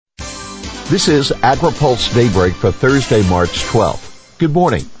This is AgriPulse Daybreak for Thursday, March 12th. Good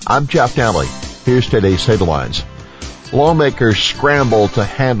morning. I'm Jeff Nally. Here's today's headlines. Lawmakers scramble to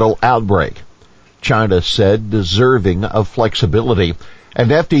handle outbreak. China said deserving of flexibility. And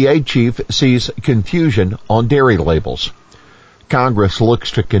FDA chief sees confusion on dairy labels. Congress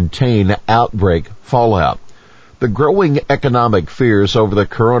looks to contain outbreak fallout. The growing economic fears over the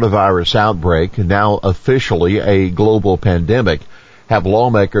coronavirus outbreak, now officially a global pandemic, have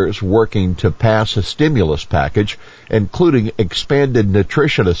lawmakers working to pass a stimulus package, including expanded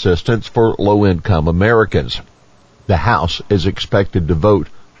nutrition assistance for low-income Americans. The House is expected to vote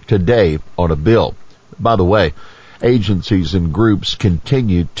today on a bill. By the way, agencies and groups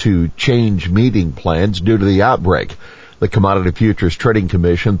continue to change meeting plans due to the outbreak. The Commodity Futures Trading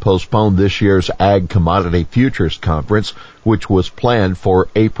Commission postponed this year's Ag Commodity Futures Conference, which was planned for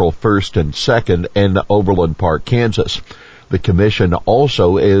April 1st and 2nd in Overland Park, Kansas. The commission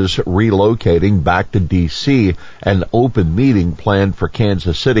also is relocating back to D.C. an open meeting planned for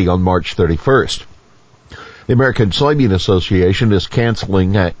Kansas City on March 31st. The American Soybean Association is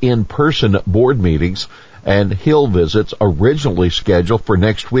canceling in-person board meetings and Hill visits originally scheduled for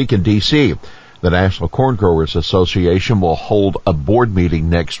next week in D.C. The National Corn Growers Association will hold a board meeting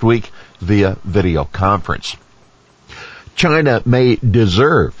next week via video conference. China may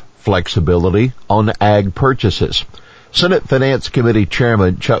deserve flexibility on ag purchases. Senate Finance Committee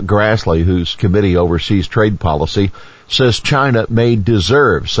Chairman Chuck Grassley, whose committee oversees trade policy, says China may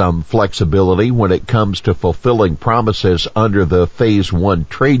deserve some flexibility when it comes to fulfilling promises under the Phase 1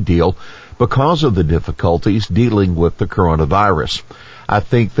 trade deal because of the difficulties dealing with the coronavirus. I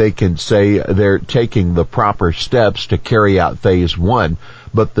think they can say they're taking the proper steps to carry out Phase 1,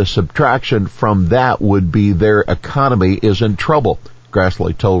 but the subtraction from that would be their economy is in trouble,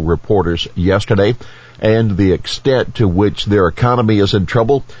 Grassley told reporters yesterday. And the extent to which their economy is in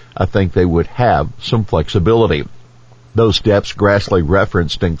trouble, I think they would have some flexibility. Those steps Grassley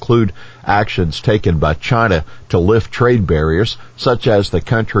referenced include actions taken by China to lift trade barriers, such as the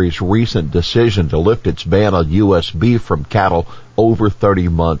country's recent decision to lift its ban on U.S. beef from cattle over 30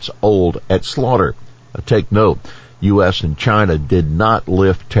 months old at slaughter. Take note, U.S. and China did not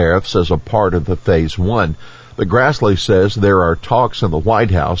lift tariffs as a part of the Phase 1. But Grassley says there are talks in the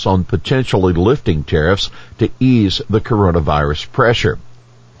White House on potentially lifting tariffs to ease the coronavirus pressure.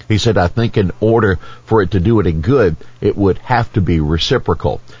 He said, I think in order for it to do any good, it would have to be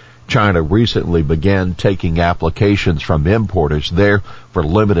reciprocal. China recently began taking applications from importers there for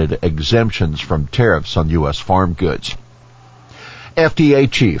limited exemptions from tariffs on U.S. farm goods.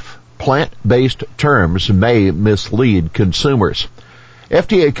 FDA chief, plant-based terms may mislead consumers.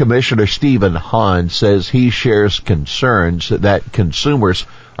 FDA Commissioner Stephen Hahn says he shares concerns that consumers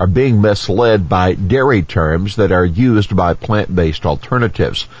are being misled by dairy terms that are used by plant-based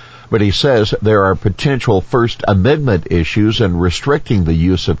alternatives. But he says there are potential First Amendment issues in restricting the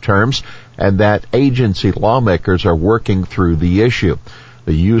use of terms and that agency lawmakers are working through the issue.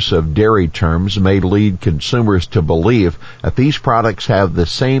 The use of dairy terms may lead consumers to believe that these products have the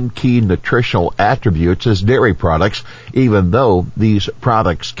same key nutritional attributes as dairy products, even though these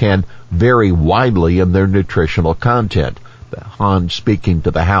products can vary widely in their nutritional content. Hahn speaking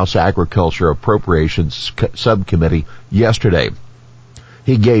to the House Agriculture Appropriations Subcommittee yesterday.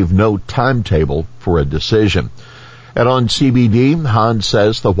 He gave no timetable for a decision. And on CBD, Hahn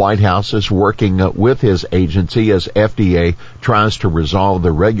says the White House is working with his agency as FDA tries to resolve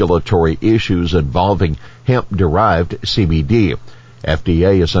the regulatory issues involving hemp-derived CBD.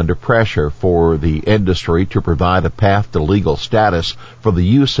 FDA is under pressure for the industry to provide a path to legal status for the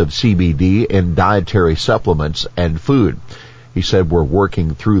use of CBD in dietary supplements and food. He said we're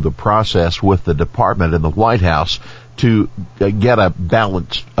working through the process with the department and the White House to get a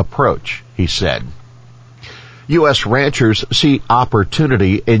balanced approach, he said. U.S. ranchers see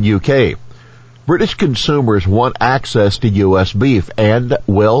opportunity in UK. British consumers want access to U.S. beef, and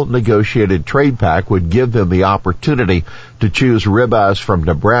well-negotiated trade pact would give them the opportunity to choose ribeyes from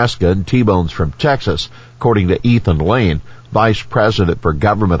Nebraska and T-bones from Texas, according to Ethan Lane, Vice President for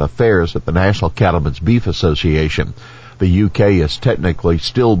Government Affairs at the National Cattlemen's Beef Association. The UK is technically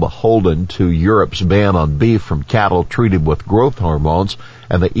still beholden to Europe's ban on beef from cattle treated with growth hormones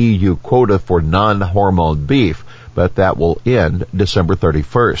and the EU quota for non-hormone beef, but that will end December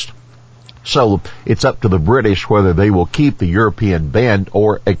 31st. So it's up to the British whether they will keep the European ban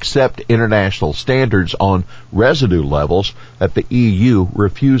or accept international standards on residue levels that the EU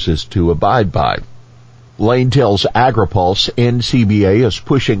refuses to abide by. Lane tells AgriPulse NCBA is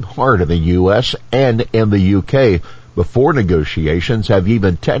pushing hard in the U.S. and in the UK before negotiations have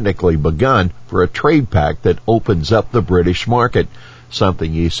even technically begun for a trade pact that opens up the British market.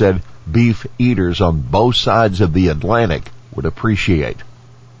 something he said beef eaters on both sides of the Atlantic would appreciate.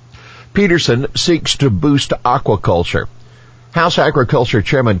 Peterson seeks to boost aquaculture. House Agriculture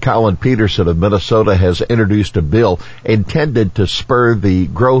Chairman Collin Peterson of Minnesota has introduced a bill intended to spur the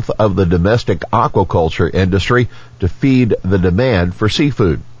growth of the domestic aquaculture industry to feed the demand for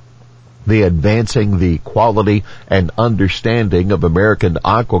seafood. The Advancing the Quality and Understanding of American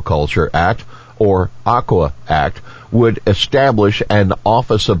Aquaculture Act, or AQUA Act, would establish an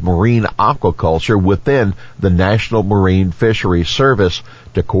Office of Marine Aquaculture within the National Marine Fisheries Service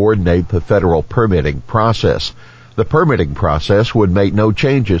to coordinate the federal permitting process. The permitting process would make no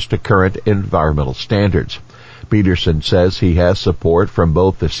changes to current environmental standards. Peterson says he has support from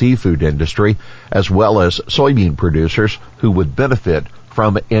both the seafood industry as well as soybean producers who would benefit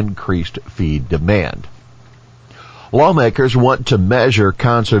from increased feed demand. Lawmakers want to measure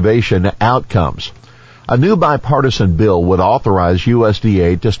conservation outcomes. A new bipartisan bill would authorize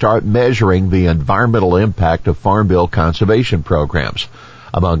USDA to start measuring the environmental impact of Farm Bill conservation programs.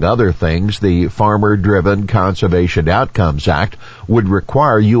 Among other things, the Farmer-Driven Conservation Outcomes Act would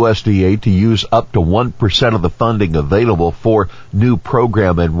require USDA to use up to 1% of the funding available for new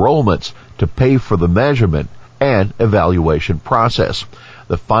program enrollments to pay for the measurement and evaluation process.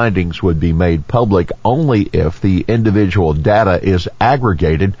 The findings would be made public only if the individual data is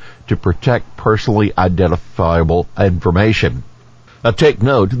aggregated to protect personally identifiable information. Now take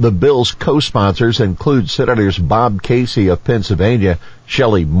note, the bill's co-sponsors include Senators Bob Casey of Pennsylvania,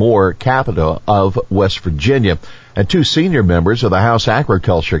 Shelley Moore Capito of West Virginia, and two senior members of the House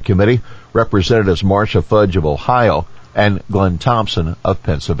Agriculture Committee, Representatives Marcia Fudge of Ohio and Glenn Thompson of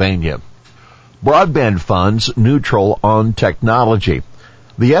Pennsylvania. Broadband funds neutral on technology.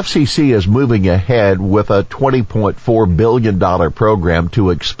 The FCC is moving ahead with a $20.4 billion program to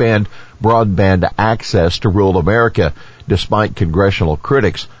expand broadband access to rural America, despite congressional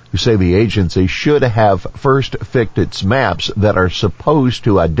critics who say the agency should have first fixed its maps that are supposed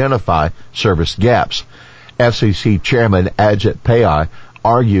to identify service gaps. FCC Chairman Ajit Pai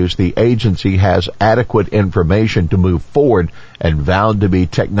argues the agency has adequate information to move forward and vowed to be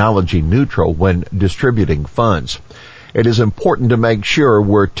technology neutral when distributing funds. It is important to make sure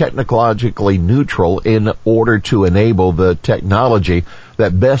we're technologically neutral in order to enable the technology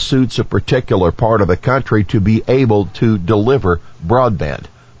that best suits a particular part of the country to be able to deliver broadband,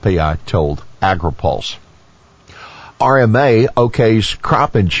 Pai told AgriPulse. RMA okays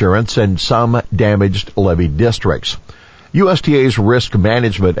crop insurance in some damaged levee districts. USDA's Risk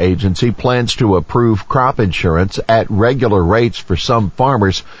Management Agency plans to approve crop insurance at regular rates for some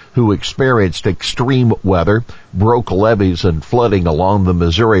farmers who experienced extreme weather, broke levees, and flooding along the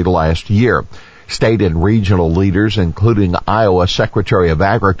Missouri last year. State and regional leaders, including Iowa Secretary of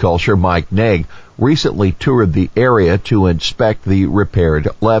Agriculture Mike Naig, recently toured the area to inspect the repaired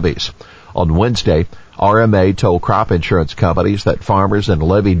levees. On Wednesday, RMA told crop insurance companies that farmers in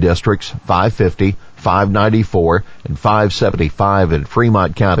levee districts 550, 594, and 575 in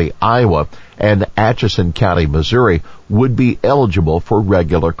Fremont County, Iowa, and Atchison County, Missouri, would be eligible for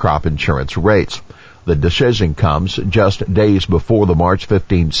regular crop insurance rates. The decision comes just days before the March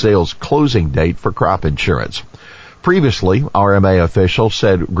 15 sales closing date for crop insurance. Previously, RMA officials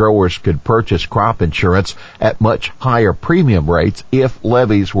said growers could purchase crop insurance at much higher premium rates if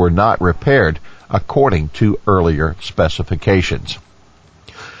levees were not repaired, according to earlier specifications.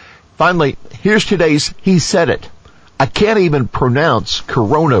 Finally, here's today's He Said It. I can't even pronounce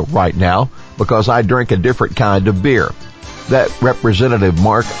Corona right now because I drink a different kind of beer. That Representative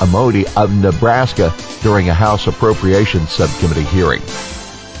Mark Amodei of Nebraska during a House Appropriations Subcommittee hearing.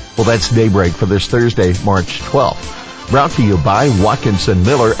 Well, that's Daybreak for this Thursday, March 12th. Brought to you by Watkinson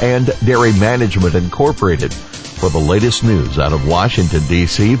Miller and Dairy Management Incorporated. For the latest news out of Washington,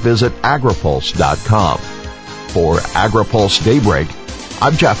 D.C., visit agripulse.com. For AgriPulse Daybreak,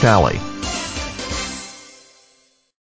 I'm Jeff Nalley.